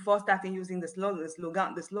before starting using the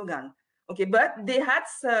slogan. Okay, but they had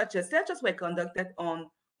searches. Searches were conducted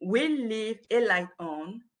on "We'll leave a light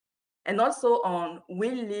on," and also on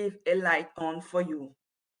 "We'll leave a light on for you."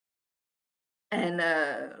 And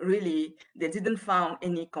really, they didn't find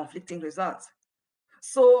any conflicting results.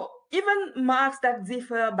 So even marks that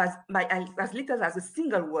differ by as little as a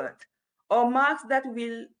single word, or marks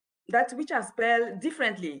which are spelled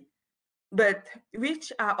differently, but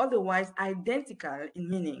which are otherwise identical in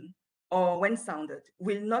meaning or when sounded,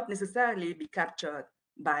 will not necessarily be captured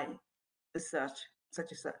by such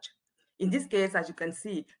a search. In this case, as you can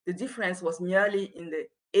see, the difference was merely in the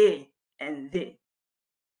A and the.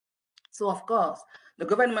 So of course, the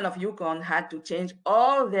government of Yukon had to change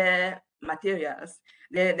all their materials,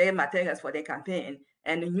 their materials for their campaign,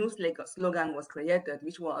 and a new slogan was created,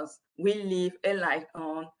 which was "We'll leave a light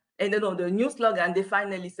on." And the new slogan they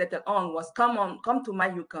finally settled on was "Come to my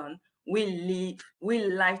Yukon,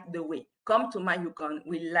 we'll light the way. Come to my Yukon,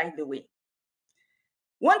 we'll light the way."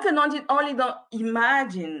 One can only don't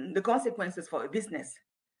imagine the consequences for a business.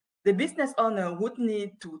 The business owner would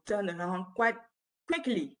need to turn around quite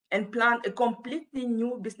quickly and plan a completely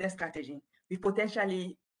new business strategy with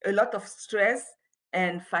potentially a lot of stress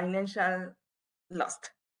and financial loss.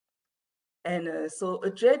 And so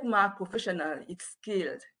a trademark professional is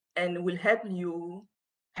skilled and will help you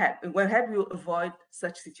avoid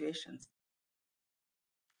such situations.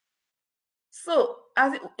 So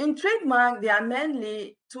in trademark, there are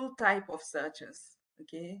mainly two types of searches.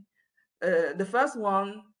 Okay, the first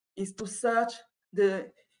one is to search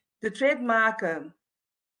the trademark,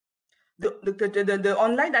 the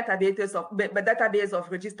online database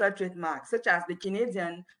of registered trademarks, such as the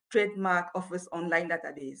Canadian Trademark Office online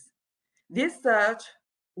database. This search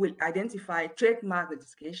will identify trademark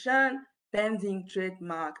registration, pending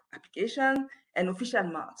trademark application, and official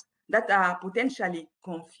marks that are potentially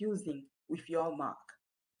confusing with your mark.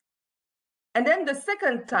 And then the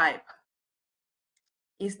second type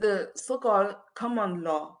is the so-called common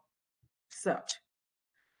law search.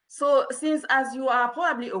 So since, as you are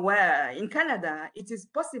probably aware, in Canada, it is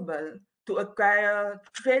possible to acquire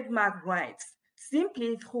trademark rights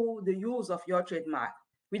simply through the use of your trademark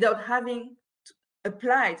without having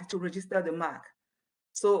applied to register the mark.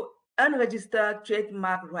 So unregistered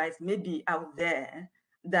trademark rights may be out there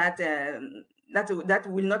that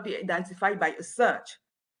will not be identified by a search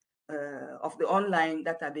of the online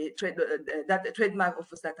database, trademark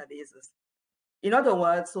office databases. In other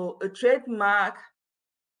words, so a trademark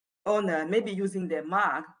owner may be using their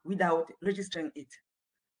mark without registering it.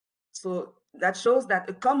 So that shows that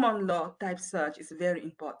a common law type search is very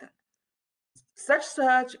important. Such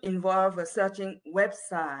search involves searching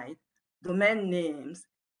website, domain names,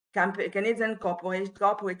 Canadian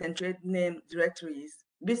corporate and trade name directories,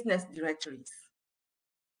 business directories.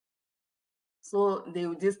 So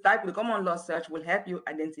this type of common law search will help you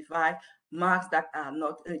identify marks that are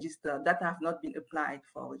not registered, that have not been applied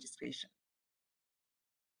for registration.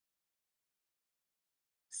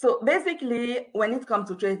 So basically, when it comes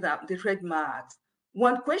to the trademarks,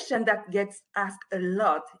 one question that gets asked a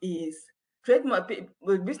lot is,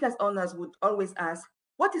 business owners would always ask,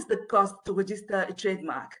 what is the cost to register a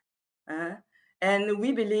trademark? And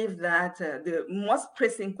we believe that the most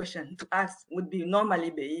pressing question to ask would normally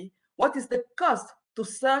be, what is the cost to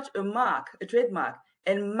search a mark, a trademark,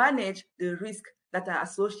 and manage the risk that are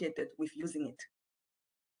associated with using it?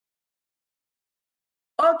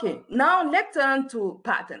 Okay, now let's turn to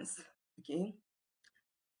patents. Okay,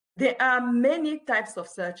 there are many types of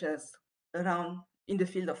searches around in the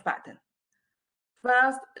field of patent.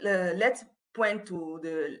 First, let's point to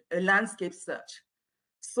the landscape search.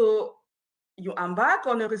 So you embark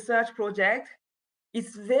on a research project,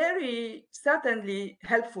 it's very certainly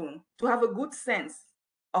helpful to have a good sense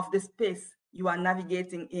of the space you are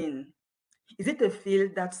navigating in. Is it a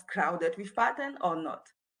field that's crowded with patent or not?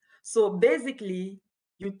 So basically,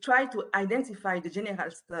 you try to identify the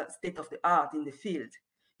general state of the art in the field.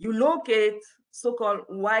 You locate so-called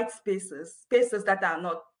white spaces, spaces that are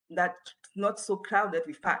not so crowded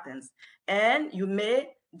with patents, and you may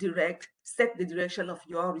set the direction of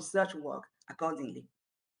your research work accordingly.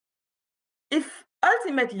 If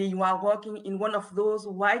ultimately you are working in one of those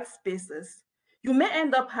white spaces, you may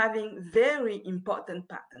end up having very important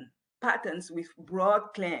patents with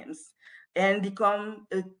broad claims and become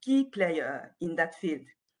a key player in that field,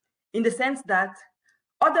 in the sense that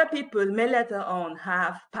other people may later on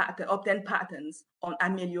have obtained patents on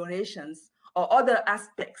ameliorations or other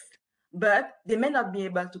aspects, but they may not be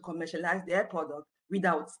able to commercialize their product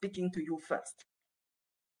without speaking to you first.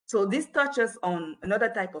 So this touches on another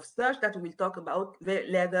type of search that we'll talk about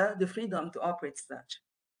later, the freedom to operate search.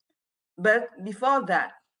 But before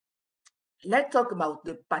that, let's talk about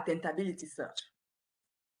the patentability search.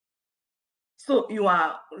 So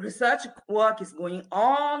your research work is going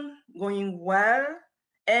on, going well,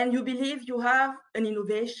 and you believe you have an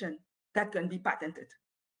innovation that can be patented.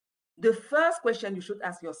 The first question you should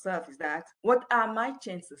ask yourself is that, what are my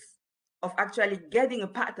chances of actually getting a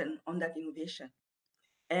patent on that innovation?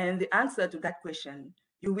 And the answer to that question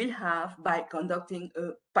you will have by conducting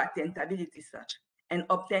a patentability search and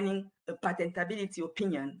obtaining a patentability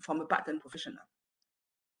opinion from a patent professional.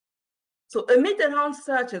 So a mid-round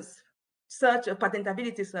a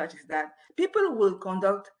patentability search is that people will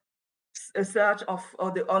conduct a search of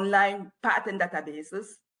the online patent databases,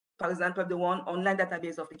 for example, the one online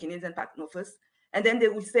database of the Canadian Patent Office, and then they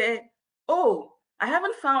will say, oh, I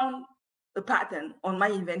haven't found a patent on my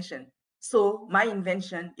invention, so my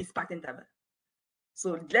invention is patentable.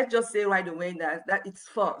 So let's just say right away that it's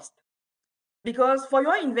false. Because for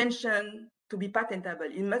your invention to be patentable,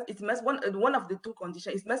 it must one of the two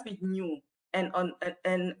conditions, it must be new and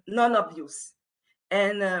non-obvious.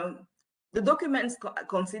 And the documents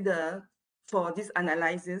considered for this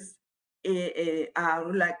analysis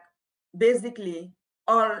are like basically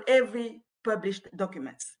every published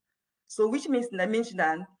documents. So which means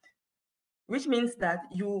that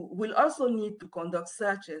you will also need to conduct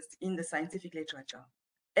searches in the scientific literature.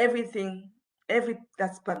 Every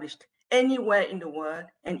that's published anywhere in the world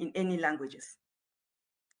and in any languages.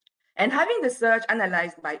 And having the search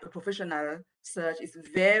analyzed by a professional search is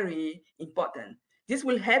very important. This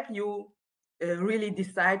will help you really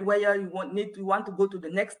decide whether you want to go to the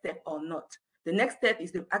next step or not. The next step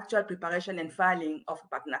is the actual preparation and filing of a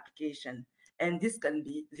patent application, and this can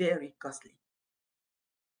be very costly.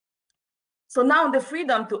 So now the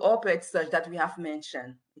freedom to operate search that we have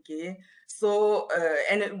mentioned, okay? So,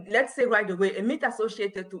 and let's say right away, a myth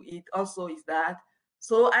associated to it also is that,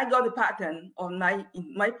 so I got a patent on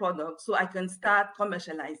my product, so I can start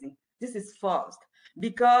commercializing. This is false,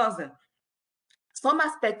 because some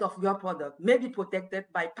aspect of your product may be protected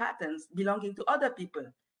by patents belonging to other people,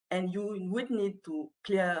 and you would need to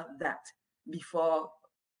clear that before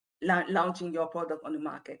launching your product on the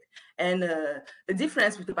market. And the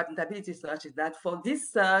difference with the patentability search is that for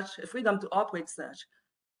this search, freedom to operate search,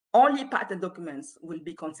 only patent documents will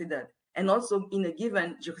be considered, and also in a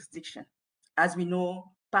given jurisdiction. As we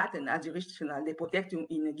know, patent are jurisdictional, they protect you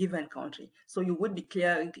in a given country. So you would be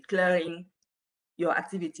clearing your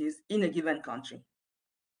activities in a given country.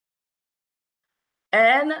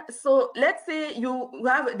 And so let's say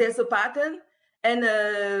there's a patent, and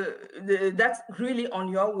that's really on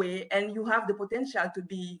your way, and you have the potential to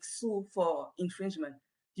be sued for infringement.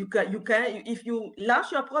 You can if you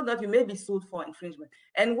launch your product, you may be sued for infringement.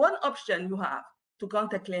 And one option you have to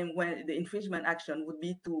counterclaim when the infringement action would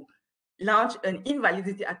be to launch an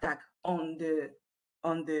invalidity attack on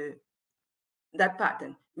that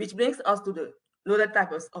patent, which brings us to the other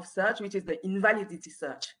type of search, which is the invalidity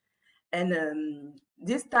search. And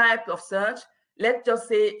this type of search, let's just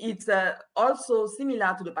say it's also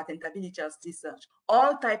similar to the patentability search.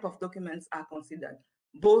 All types of documents are considered,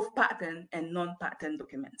 both patent and non-patent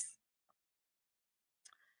documents.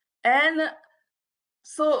 And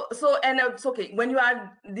it's okay, when you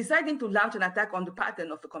are deciding to launch an attack on the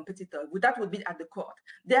patent of a competitor, that would be at the court.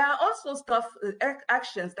 There are also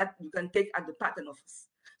actions that you can take at the patent office.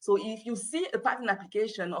 So if you see a patent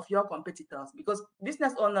application of your competitors, because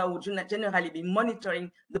business owner would generally be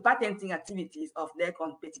monitoring the patenting activities of their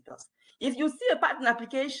competitors. If you see a patent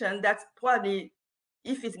application that's probably,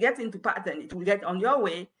 if it gets into patent, it will get on your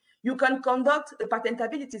way, you can conduct a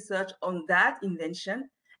patentability search on that invention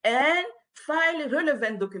and file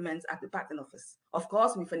relevant documents at the patent office. Of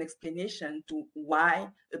course, with an explanation to why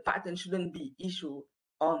a patent shouldn't be issued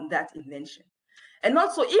on that invention. And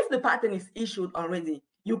also, if the patent is issued already,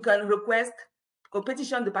 you can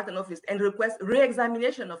petition the patent office and request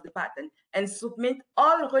re-examination of the patent and submit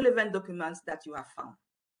all relevant documents that you have found.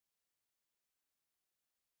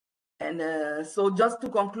 And so just to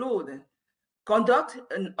conclude, conduct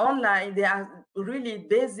an online, there are really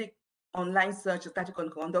basic online searches that you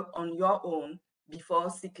can conduct on your own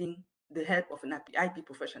before seeking the help of an IP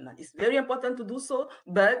professional. It's very important to do so,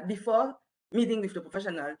 but before meeting with the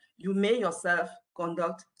professional, you may yourself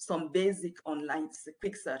conduct some basic online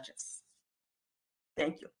quick searches.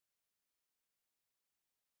 Thank you.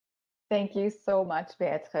 Thank you so much,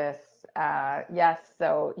 Béatrice. Yes,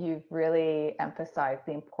 so you've really emphasized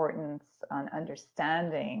the importance on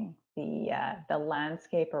understanding the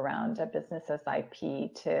landscape around a business's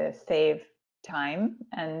IP to save time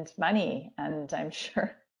and money. And I'm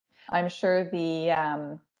sure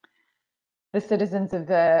the citizens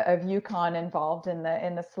of Yukon involved in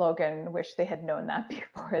the slogan wish they had known that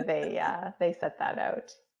before they set that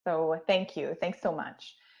out. So thank you. Thanks so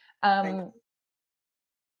much.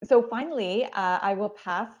 So finally, I will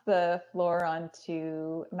pass the floor on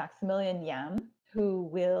to Maximilian Yam, who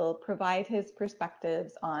will provide his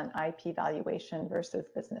perspectives on IP valuation versus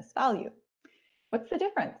business value. What's the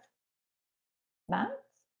difference? Matt?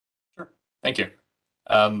 Sure. Thank you.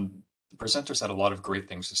 The presenters had a lot of great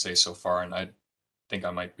things to say so far, and I think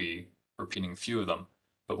I might be repeating a few of them.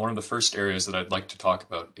 But one of the first areas that I'd like to talk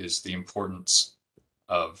about is the importance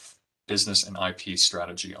of business and IP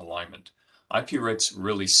strategy alignment. IP rights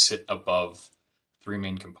really sit above three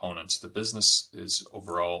main components. The business is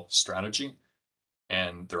overall strategy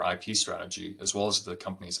and their IP strategy, as well as the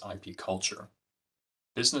company's IP culture.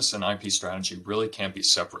 Business and IP strategy really can't be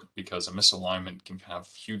separate because a misalignment can have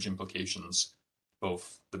huge implications,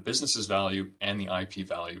 both the business's value and the IP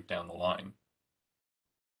value down the line.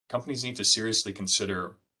 Companies need to seriously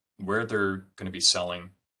consider, where they're going to be selling,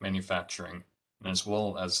 manufacturing, and as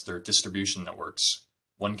well as their distribution networks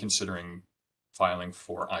when considering filing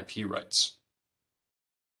for IP rights.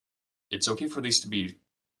 It's okay for these to be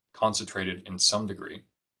concentrated in some degree,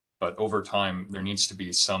 but over time, there needs to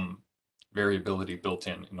be some variability built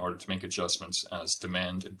in order to make adjustments as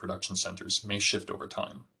demand in production centers may shift over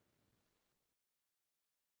time.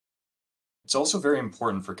 It's also very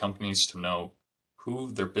important for companies to know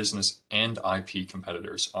who their business and IP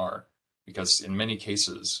competitors are, because in many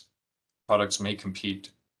cases, products may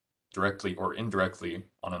compete directly or indirectly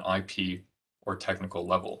on an IP or technical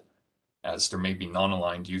level, as there may be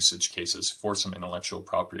non-aligned usage cases for some intellectual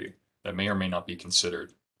property that may or may not be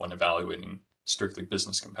considered when evaluating strictly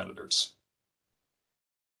business competitors.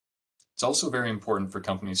 It's also very important for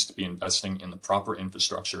companies to be investing in the proper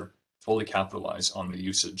infrastructure to fully capitalize on the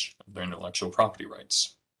usage of their intellectual property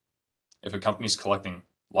rights. If a company is collecting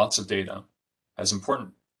lots of data, has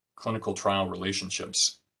important clinical trial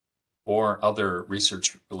relationships, or other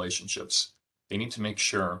research relationships, they need to make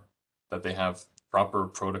sure that they have proper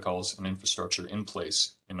protocols and infrastructure in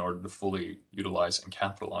place in order to fully utilize and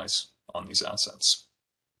capitalize on these assets.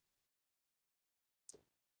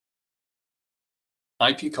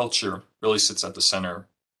 IP culture really sits at the center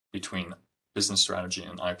between business strategy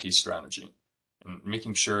and IP strategy, and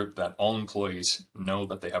making sure that all employees know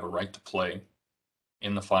that they have a right to play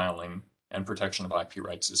in the filing and protection of IP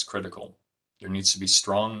rights is critical. There needs to be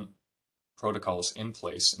strong protocols in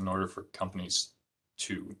place in order for companies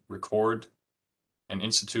to record and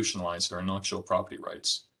institutionalize their intellectual property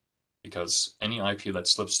rights, because any IP that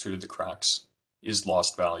slips through the cracks is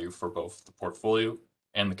lost value for both the portfolio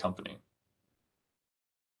and the company.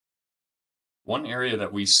 One area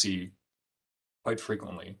that we see quite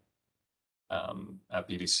frequently at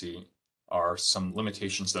BDC are some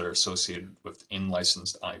limitations that are associated with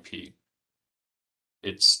in-licensed IP.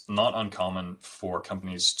 It's not uncommon for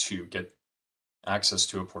companies to get access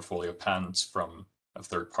to a portfolio of patents from a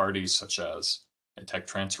third party, such as a tech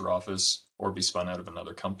transfer office, or be spun out of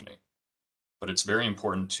another company. But it's very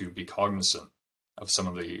important to be cognizant of some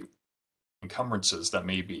of the encumbrances that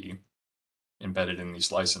may be embedded in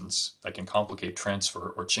these licenses that can complicate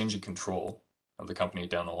transfer or change in control of the company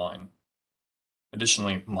down the line.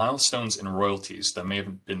 Additionally, milestones and royalties that may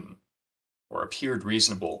have been or appeared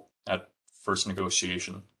reasonable at first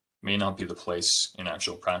negotiation may not be the place in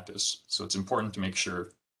actual practice. So it's important to make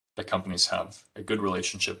sure that companies have a good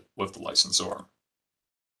relationship with the licensor.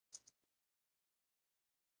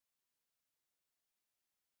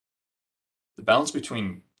 The balance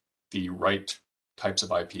between the right types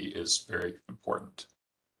of IP is very important.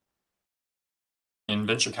 In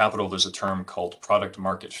venture capital, there's a term called product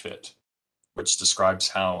market fit, which describes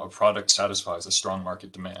how a product satisfies a strong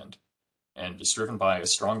market demand and is driven by a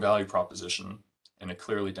strong value proposition and a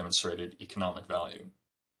clearly demonstrated economic value.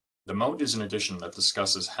 The moat is an addition that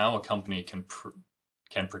discusses how a company can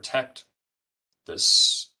protect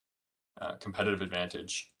this competitive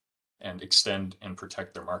advantage and extend and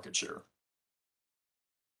protect their market share.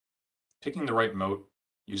 Picking the right moat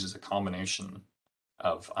uses a combination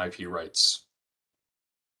of IP rights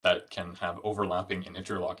that can have overlapping and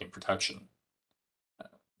interlocking protection.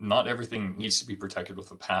 Not everything needs to be protected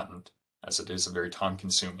with a patent, as it is a very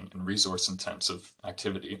time-consuming and resource-intensive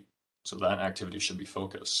activity, so that activity should be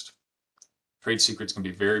focused. Trade secrets can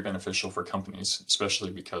be very beneficial for companies,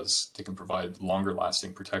 especially because they can provide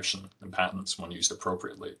longer-lasting protection than patents when used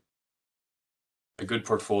appropriately. A good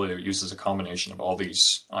portfolio uses a combination of all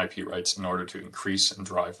these IP rights in order to increase and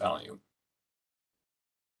drive value.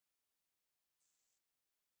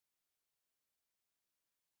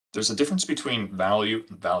 There's a difference between value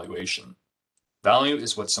and valuation. Value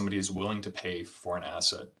is what somebody is willing to pay for an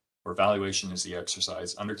asset, where valuation is the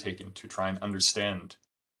exercise undertaken to try and understand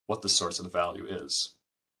what the source of the value is.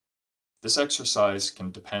 This exercise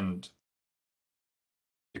can depend,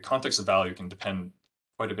 the context of value can depend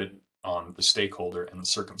quite a bit on the stakeholder and the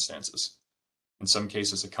circumstances. In some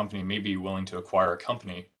cases, a company may be willing to acquire a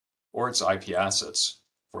company or its IP assets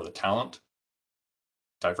for the talent,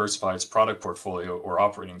 diversify its product portfolio or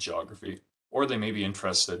operating geography, or they may be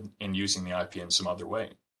interested in using the IP in some other way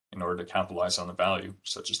in order to capitalize on the value,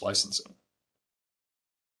 such as licensing.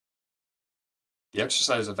 The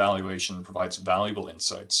exercise of valuation provides valuable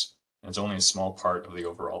insights, and it's only a small part of the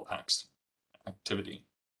overall activity.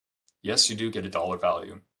 Yes, you do get a dollar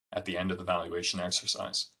value at the end of the valuation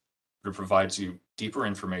exercise, but it provides you deeper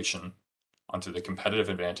information onto the competitive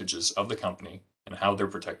advantages of the company and how they're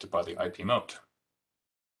protected by the IP moat.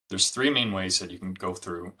 There's three main ways that you can go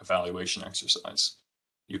through a valuation exercise.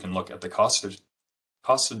 You can look at the cost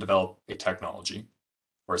to develop a technology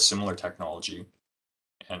or a similar technology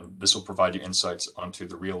And this will provide you insights onto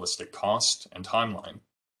the realistic cost and timeline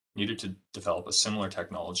needed to develop a similar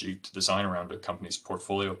technology to design around a company's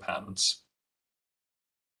portfolio of patents.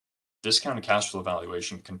 Discounted cash flow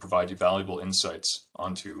valuation can provide you valuable insights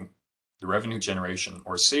onto the revenue generation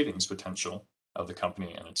or savings potential of the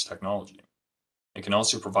company and its technology. It can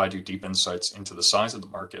also provide you deep insights into the size of the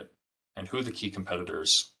market and who the key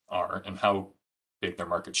competitors are and how big their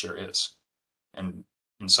market share is. And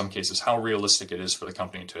in some cases, how realistic it is for the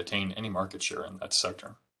company to attain any market share in that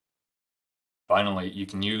sector. Finally, you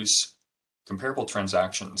can use comparable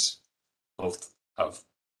transactions, both of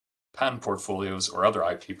patent portfolios or other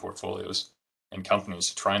IP portfolios and companies,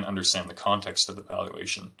 to try and understand the context of the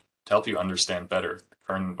valuation to help you understand better the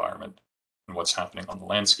current environment and what's happening on the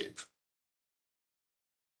landscape.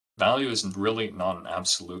 Value is really not an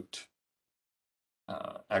absolute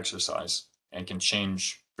exercise and can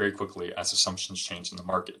change very quickly as assumptions change in the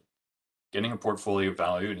market. Getting a portfolio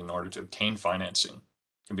valued in order to obtain financing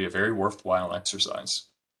can be a very worthwhile exercise,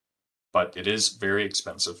 but it is very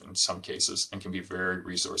expensive in some cases and can be very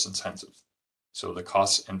resource intensive. So the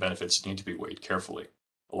costs and benefits need to be weighed carefully.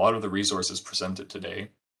 A lot of the resources presented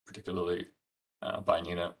today, particularly by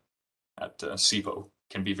Nina at CIPO,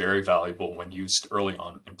 can be very valuable when used early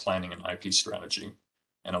on in planning an IP strategy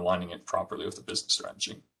and aligning it properly with the business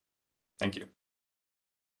strategy. Thank you.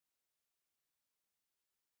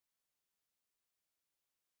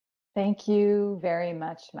 Thank you very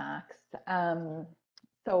much, Max.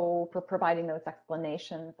 So for providing those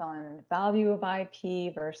explanations on value of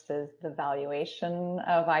IP versus the valuation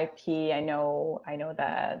of IP, I know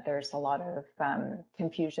that there's a lot of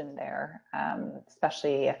confusion there,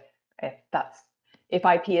 especially if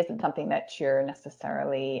IP isn't something that you're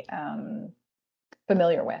necessarily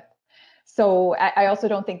familiar with. So I also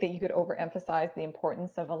don't think that you could overemphasize the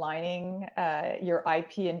importance of aligning your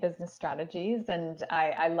IP and business strategies. And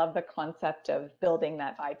I love the concept of building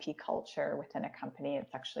that IP culture within a company.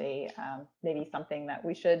 It's actually maybe something that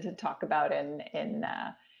we should talk about in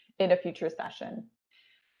a future session.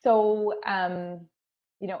 So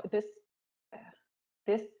this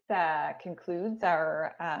concludes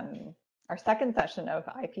our second session of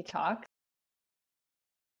IP Talk.